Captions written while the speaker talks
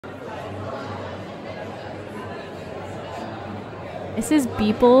This is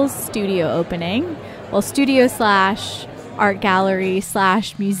Beeple's studio opening. Well, studio slash art gallery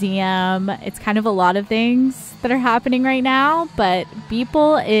slash museum. It's kind of a lot of things that are happening right now, but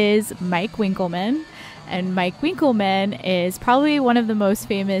Beeple is Mike Winkelmann. And Mike Winkelmann is probably one of the most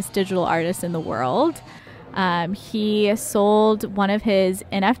famous digital artists in the world. He sold one of his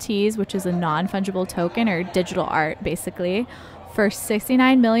NFTs, which is a non-fungible token or digital art basically, for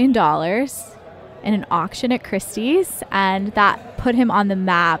 $69 million in an auction at Christie's, and that put him on the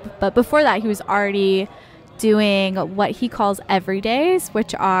map. But before that, he was already doing what he calls everydays,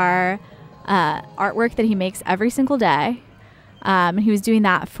 which are artwork that he makes every single day. And he was doing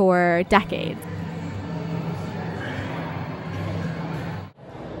that for decades.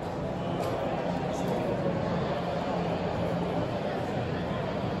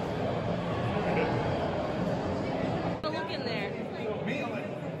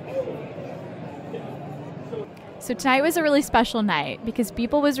 So tonight was a really special night because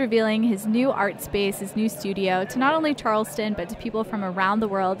Beeple was revealing his new art space, his new studio, to not only Charleston, but to people from around the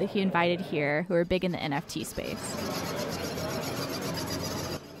world that he invited here who are big in the NFT space.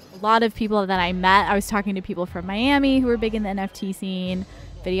 A lot of people that I met, I was talking to people from Miami who were big in the NFT scene,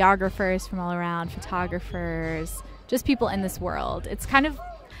 videographers from all around, photographers, just people in this world. It's kind of...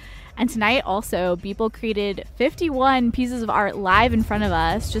 And tonight also, Beeple created 51 pieces of art live in front of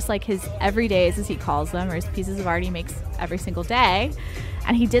us, just like his everydays, as he calls them, or his pieces of art he makes every single day.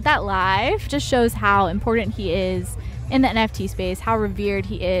 And he did that live. Just shows how important he is in the NFT space, how revered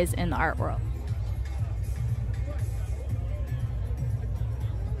he is in the art world.